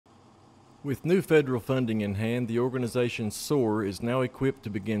With new federal funding in hand, the organization SOAR is now equipped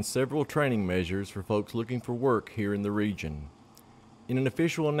to begin several training measures for folks looking for work here in the region. In an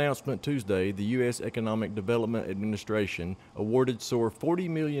official announcement Tuesday, the U.S. Economic Development Administration awarded SOAR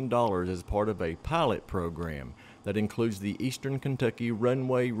 $40 million as part of a pilot program that includes the Eastern Kentucky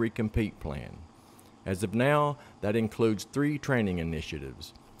Runway Recompete Plan. As of now, that includes 3 training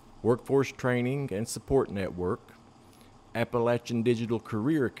initiatives: Workforce Training and Support Network, Appalachian Digital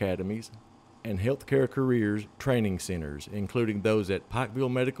Career Academies, and Healthcare Careers Training Centers, including those at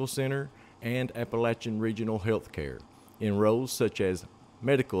Pikeville Medical Center and Appalachian Regional Healthcare, in roles such as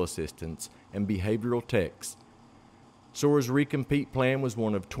medical assistants and behavioral techs. SOAR's Recompete Plan was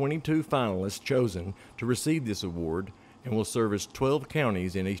one of 22 finalists chosen to receive this award and will service 12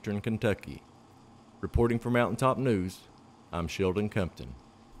 counties in eastern Kentucky. Reporting for Mountaintop News, I'm Sheldon Compton.